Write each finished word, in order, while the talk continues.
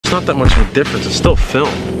It's not that much of a difference. It's still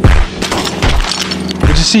film. Did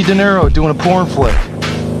you see De Niro doing a porn flick?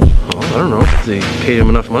 Well, I don't know. If they paid him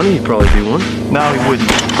enough money, he'd probably do one. No, he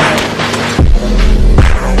wouldn't.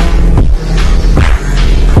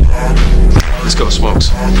 Let's go,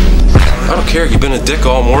 Smokes. I don't care. You've been a dick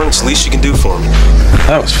all morning. It's the least you can do for me.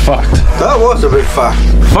 That was fucked. That was a bit fucked.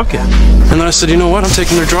 Fuck it. And then I said, you know what? I'm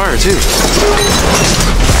taking their dryer, too.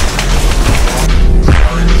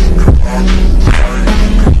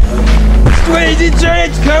 Crazy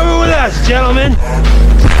Giants coming with us, gentlemen.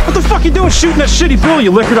 What the fuck you doing shooting that shitty bull,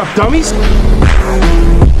 you liquored up dummies?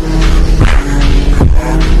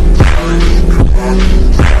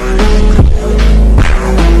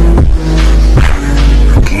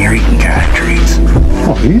 You're eating cat treats.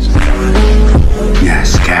 Oh, these?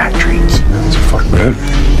 Yes, cat treats. These are fucking good.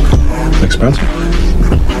 Expensive?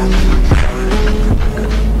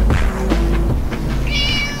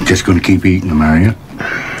 Just gonna keep eating them, are you?